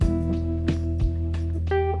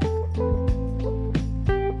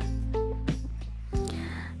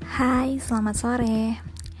Selamat sore.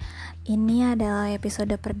 Ini adalah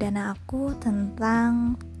episode perdana aku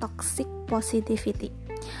tentang toxic positivity.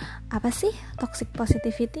 Apa sih toxic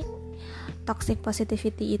positivity? Toxic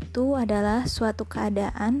positivity itu adalah suatu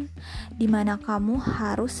keadaan di mana kamu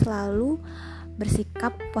harus selalu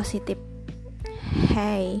bersikap positif.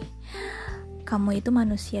 Hey, kamu itu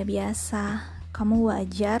manusia biasa. Kamu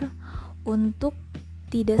wajar untuk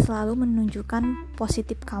tidak selalu menunjukkan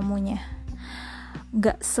positif kamunya.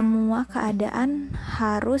 Gak semua keadaan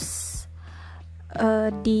harus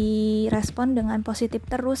direspon dengan positif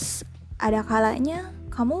terus. Ada kalanya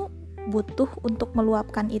kamu butuh untuk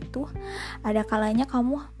meluapkan itu. Ada kalanya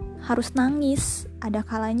kamu harus nangis. Ada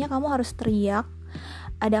kalanya kamu harus teriak.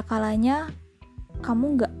 Ada kalanya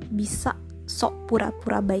kamu gak bisa sok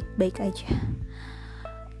pura-pura baik-baik aja.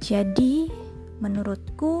 Jadi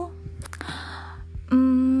menurutku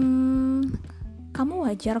kamu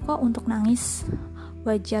wajar kok untuk nangis,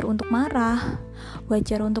 wajar untuk marah,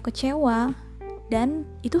 wajar untuk kecewa, dan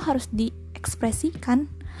itu harus diekspresikan,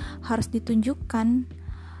 harus ditunjukkan,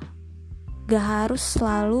 gak harus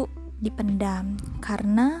selalu dipendam.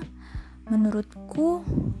 Karena menurutku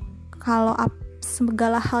kalau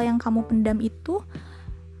segala hal yang kamu pendam itu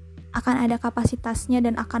akan ada kapasitasnya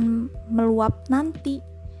dan akan meluap nanti.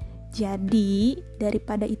 Jadi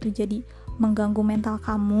daripada itu jadi mengganggu mental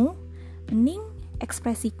kamu, mending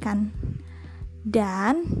ekspresikan.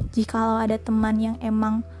 Dan jikalau ada teman yang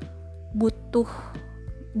emang butuh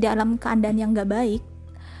dalam keadaan yang gak baik,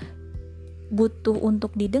 butuh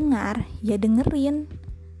untuk didengar, ya dengerin.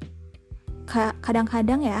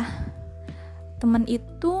 Kadang-kadang ya, teman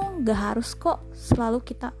itu gak harus kok selalu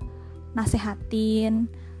kita nasehatin,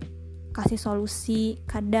 kasih solusi.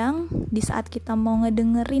 Kadang di saat kita mau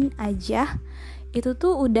ngedengerin aja, itu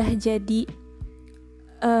tuh udah jadi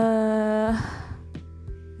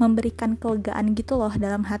memberikan kelegaan gitu loh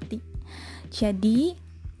dalam hati. Jadi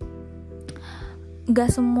gak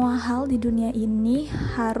semua hal di dunia ini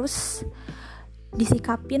harus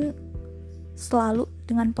disikapin selalu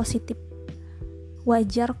dengan positif.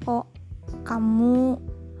 Wajar kok kamu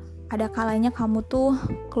ada kalanya kamu tuh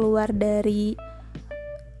keluar dari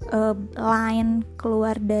line,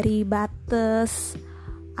 keluar dari batas,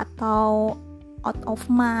 atau out of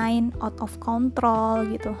mind, out of control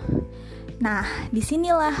gitu. Nah,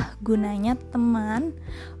 disinilah gunanya teman,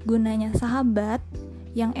 gunanya sahabat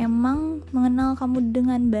yang emang mengenal kamu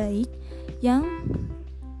dengan baik, yang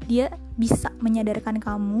dia bisa menyadarkan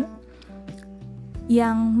kamu,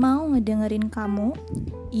 yang mau ngedengerin kamu,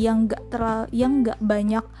 yang gak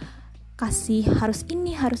banyak kasih harus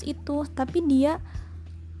ini, harus itu, tapi dia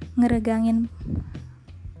ngeregangin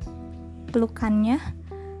pelukannya,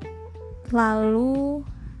 lalu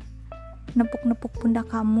nepuk-nepuk pundak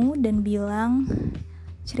kamu dan bilang,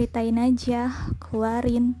 ceritain aja,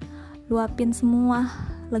 keluarin, luapin semua,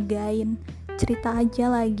 legain, cerita aja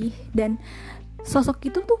lagi. Dan sosok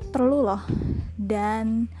itu tuh perlu loh.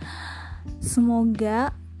 Dan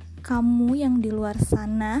semoga kamu yang di luar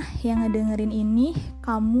sana yang ngedengerin ini,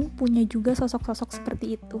 kamu punya juga sosok-sosok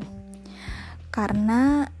seperti itu.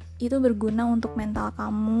 Karena itu berguna untuk mental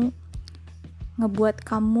kamu, ngebuat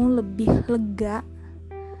kamu lebih lega.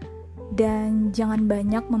 Dan jangan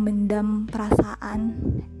banyak memendam perasaan,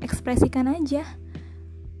 ekspresikan aja.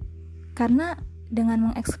 Karena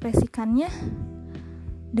dengan mengekspresikannya,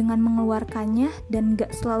 dengan mengeluarkannya, dan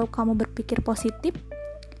gak selalu kamu berpikir positif,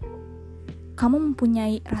 kamu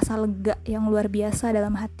mempunyai rasa lega yang luar biasa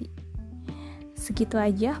dalam hati. Segitu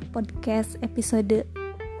aja podcast episode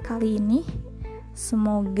kali ini.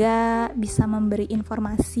 Semoga bisa memberi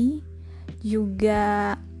informasi,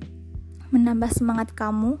 juga menambah semangat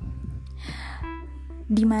kamu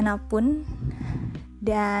dimanapun,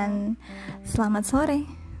 dan selamat sore.